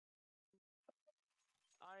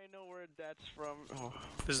know where that's from. Oh.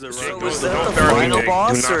 This is the So right. was that the final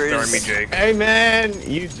boss, or is... Hey man,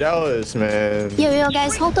 you jealous, man. Yo,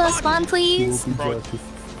 guys, hold the spawn, please.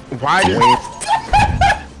 Why do You're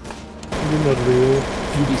not real.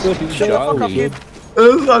 This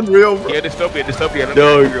is unreal, bro. Yeah, dystopia.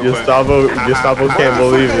 No, Gustavo can't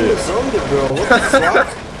believe it.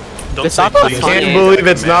 Gustavo Can't believe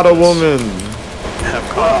it's not a woman.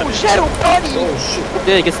 Oh, Shadow Bunny! Oh,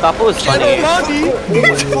 dude, Gestapo is funny. Shadow Bunny!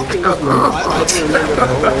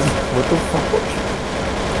 What the fuck?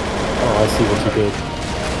 Oh, I see what you did.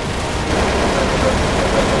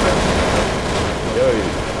 Yo,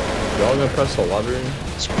 y'all gonna press the lottery?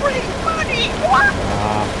 Spring Bunny!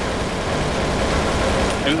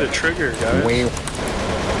 Do the trigger, guys.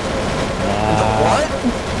 What?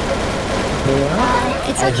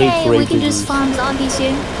 It's okay, we can just farm zombies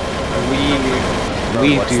here.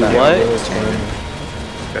 We do what?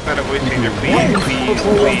 That's not a voice changer, please. No,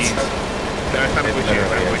 it's not a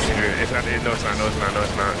voice changer, it's not. No, it's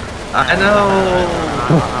not. I know.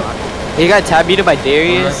 He got tab muted by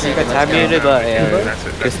Darius. He got tab muted by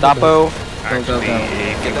Gestapo. Actually,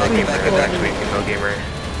 no gamer.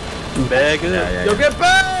 Bag Yo, get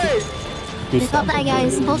paid! It's not that,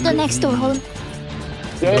 guys. Hold the next door, hold.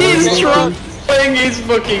 He's trolling. He's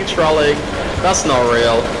fucking trolling. That's not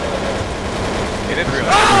real. It is real.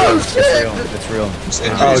 Oh shit! It's real.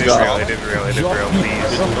 Oh god. It is real,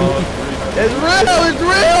 please. It's real!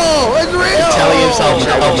 Telling himself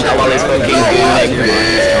while he's fucking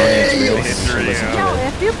It's real. Yo,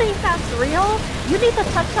 if you think that's real, you need to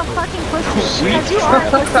touch some fucking pussy. Because you are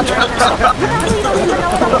a pussy right now.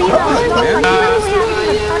 You probably don't even know what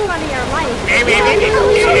a female is. Like, you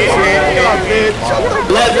literally haven't even touched one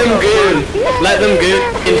of your life. Let them good. Let them good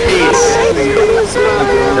in peace.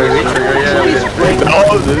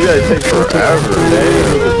 Oh, this is gonna take forever,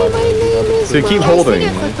 man. So keep holding.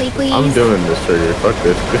 I'm doing this trigger. Fuck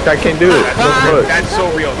this. This guy can't do it. That's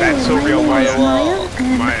so real. That's so real. Maya,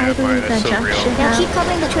 that's so real. Now keep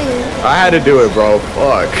covering the trigger. I had to do it, bro.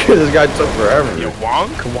 Fuck. This guy took forever. Yo,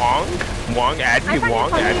 Wong, add me,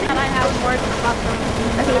 Wong, add me. That I have more to fuck from.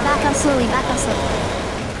 Okay, back up slowly,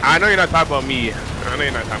 I know you're not talking about me.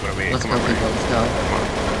 Come on,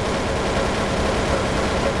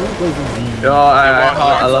 Yo,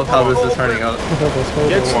 I love how this is turning out.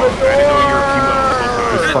 Get to the door! I didn't know you were people.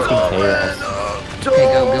 It's fucking chaos.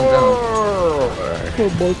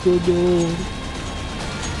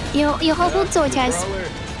 You hold the door, guys.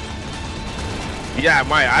 Yeah,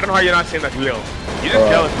 Maya, I don't know how you're not saying that's real. You're just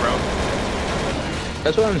jealous, bro.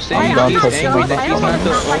 That's what I'm saying. I'm He's not angry that she's not the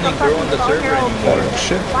only girl on the server anymore.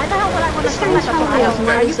 Why the hell would I want to sing like a child?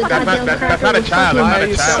 Are you fucking That's not a child.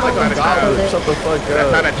 Shut the fuck That's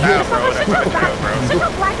not up. a child, bro. That's not a child, bro.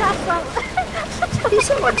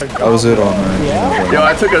 That was it on man. Yo,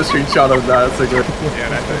 I took a screenshot of that. It's like, Yeah,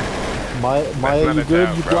 that's it. Maya, you good,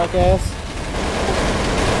 you black ass?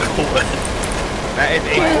 That is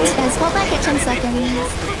Guys, hold back at 10 seconds.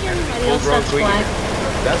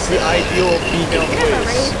 that's the ideal female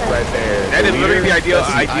voice right there. That is literally the ideal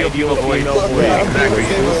female voice. Exactly.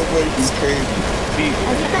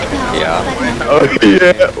 Yeah. Oh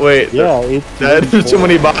yeah, wait. Yeah, it's... There's too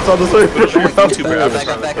many bots on the server.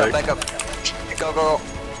 Back up. Go.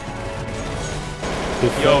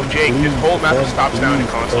 Yo, Jake, this whole map is stop sound in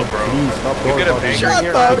console, bro. You get a banger Shut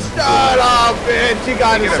here. up, bitch. You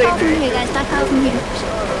gotta Back say out from here, guys. Back out from here.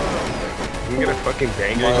 You get a fucking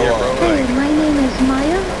banger here, bro. Hey, my name is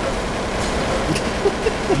Maya.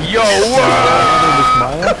 Yo,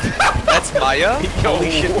 what? That's Maya? Holy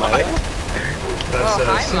shit, Maya. That's a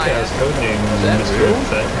sick-ass codename in this group.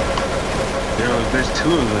 There's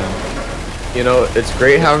two of them. You know, it's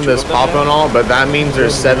great having this pop and all, but that means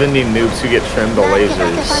there's 70 noobs who get trimmed to Back at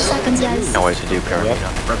 5 lasers. seconds, guys. No way to do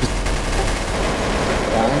Carolina.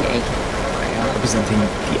 Representing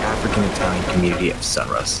the African Italian community of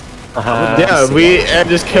Sunrust. Yeah, we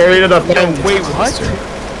just carried it up. Wait, what?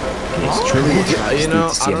 It's truly a travesty You know,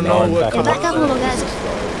 to see I a don't know man what. Back up a little, guys.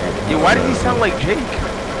 Yo, why did he sound like Jake?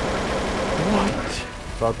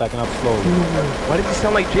 Start backing up slowly. Why did he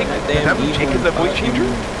sound like Jake? Does that mean Jake is a voice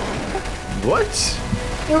changer? What?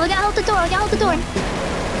 Yo, look out the door, I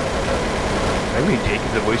mean, Jake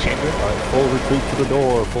is a voice changer. Alright, full retreat to the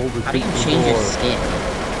door, full retreat to the door.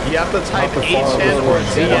 You have to type HN or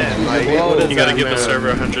ZN. Like, You gotta give the server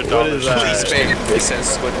 $100. Please spam. It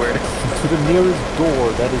says Squidward. To the nearest door,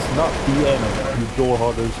 that is not the end, you door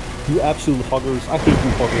huggers. You absolute huggers. I hate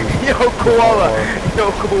you huggers. Yo, Koala.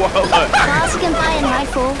 Boss can buy a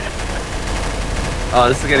rifle. Oh,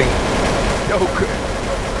 this is getting... Yo,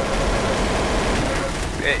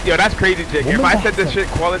 Yo, that's crazy, Jake. If I said this shit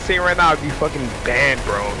quality right now, I'd be fucking banned,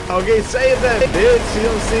 bro. Okay, say it then, bitch. You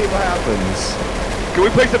don't see what happens. Can we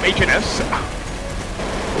play some H&S?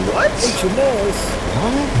 What? H&S.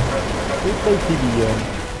 What? We play TBM.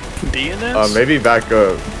 DNS? Maybe back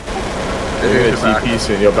up. Maybe a TP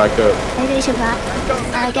soon. Yo, back up. Maybe we should back.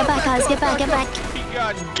 Get back, guys. Get back, get back. He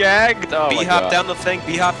got gagged. Oh B hop down the thing.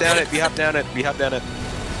 B hop down it. B hop down it. B hop down it.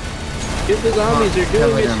 Get the zombies, they're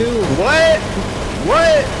doing it too. What?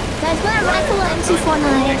 What? Guys, we're at rifle or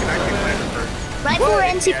MC49. Rifle or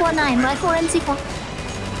MC49. Rifle or MC4.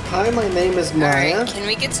 Hi, my name is Maya. Alright, can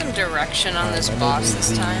we get some direction on this boss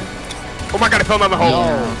this time? Oh my god, I fell down the hole.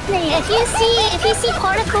 Hey, if you see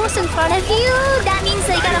particles in front of you, that means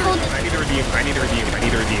they gotta hold. I need to redeem. I need to redeem. I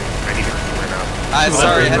need to redeem. I need to redeem right now.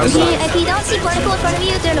 Sorry, I had to If you don't see particle in front of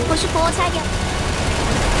you, they're gonna push a pull attack you.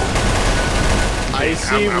 I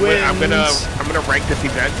see wins. I'm gonna rank this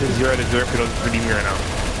event to 0 to 0 if you don't redeem me right now.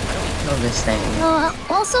 Know this thing.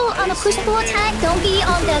 Also, on a push pull attack, don't be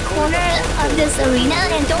on the corner of this arena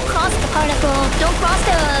and don't cross the particle. Don't cross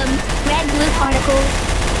the red blue particle.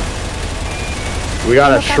 We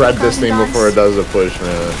gotta shred this thing before it does a push,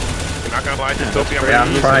 man. I'm not gonna lie, just don't be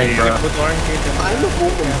I'm trying, bro. I'm the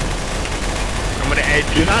home. I'm gonna edge.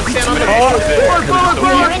 Do not stand on the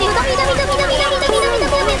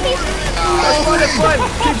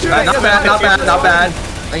Not bad.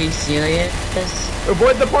 Are you serious?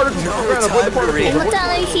 Avoid the particles. Avoid the particles. Look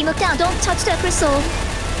down, AC, look down. Don't touch the crystal.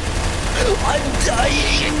 I'm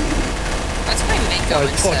dying! That's my Mako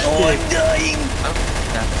instead. I'm dying!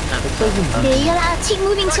 Okay, you gotta keep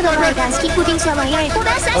moving to the right, guys. Keep moving to the right. Alright, go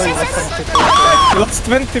back, yes. Lost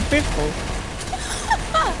 20 people.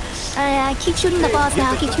 Alright, keep shooting the balls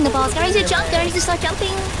now. Keep shooting the balls. Guys, to jump. Guys, to start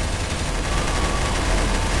jumping.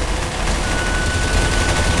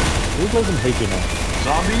 Who doesn't hate you now?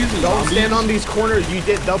 Zombies? Don't stand on these corners. You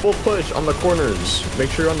did double push on the corners. Make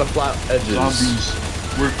sure you're on the flat edges. Zombies.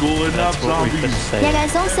 We're cooling up, zombies. Yeah,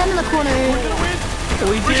 guys, don't stand in the corner.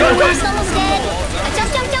 Someone's dead.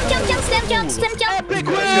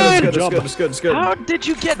 Jump. It's good. How did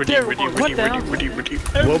you get there? What the hell?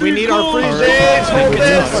 Well, we need our free days. Hold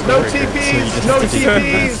this. No TPs. No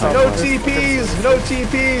TPs. No TPs. No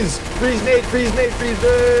TPs. Freeze Nate. Freeze Nate. Freeze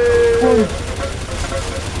Nate.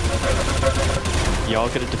 Y'all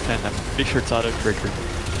gotta defend. I'm pretty sure it's auto trigger.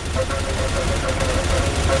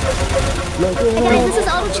 Hey guys, this is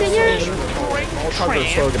auto trigger.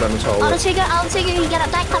 Auto trigger. You gotta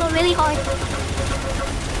backpedal really hard.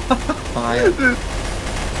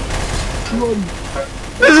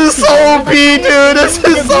 This is so OP, dude. This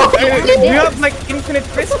is so OP. You have like infinite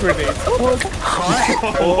fist grenades.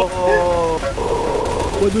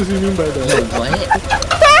 What does he mean by that?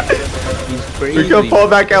 He's crazy. We can fall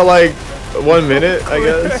back at like 1 minute, I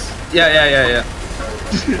guess. Yeah.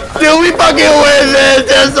 Dude, we fucking win this!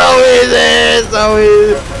 This is so easy! So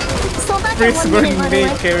easy! Fall back at Chris 1 minute, by the way.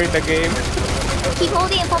 carried the game. Keep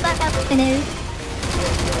holding and fall back at 1 minute.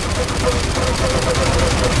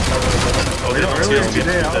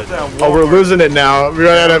 Oh, we're losing it now. We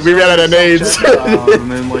ran out of nades.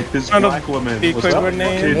 And then like this black woman was I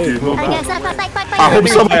hope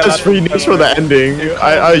someone has free nades for the ending.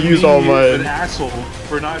 I use all an mine. asshole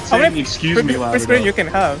for not saying excuse me loud enough. You enough. can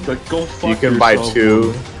have. But go fuck You can buy yourself,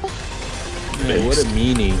 2. What a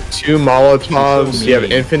meanie. 2 Molotovs, you have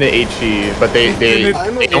infinite HE, but they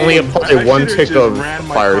only apply 1 tick of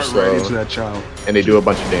fire slow, and they do a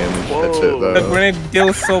bunch of damage. That's it though. The grenade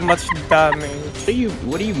deals so much damage.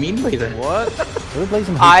 What do you mean by that? What?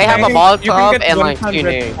 I have a Molotov and like 2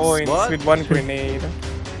 nades. Points with 1 grenade.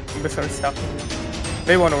 This are stuff.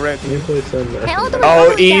 They won already.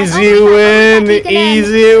 Oh, easy win!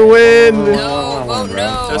 Easy win! No,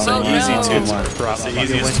 no. That's an easy 2. That's the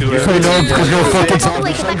easiest 2 ever.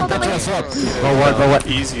 What?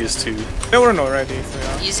 Easiest 2. They weren't already. So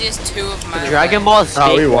yeah. Easiest 2 of my Dragon Ball Snake.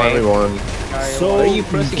 Oh, we won. So are you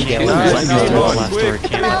pressing Get up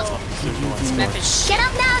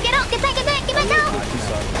now, get up, get back down!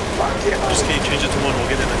 Just change it to 1, we'll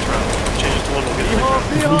get in next round. Change it to 1, we'll get in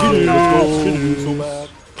next round.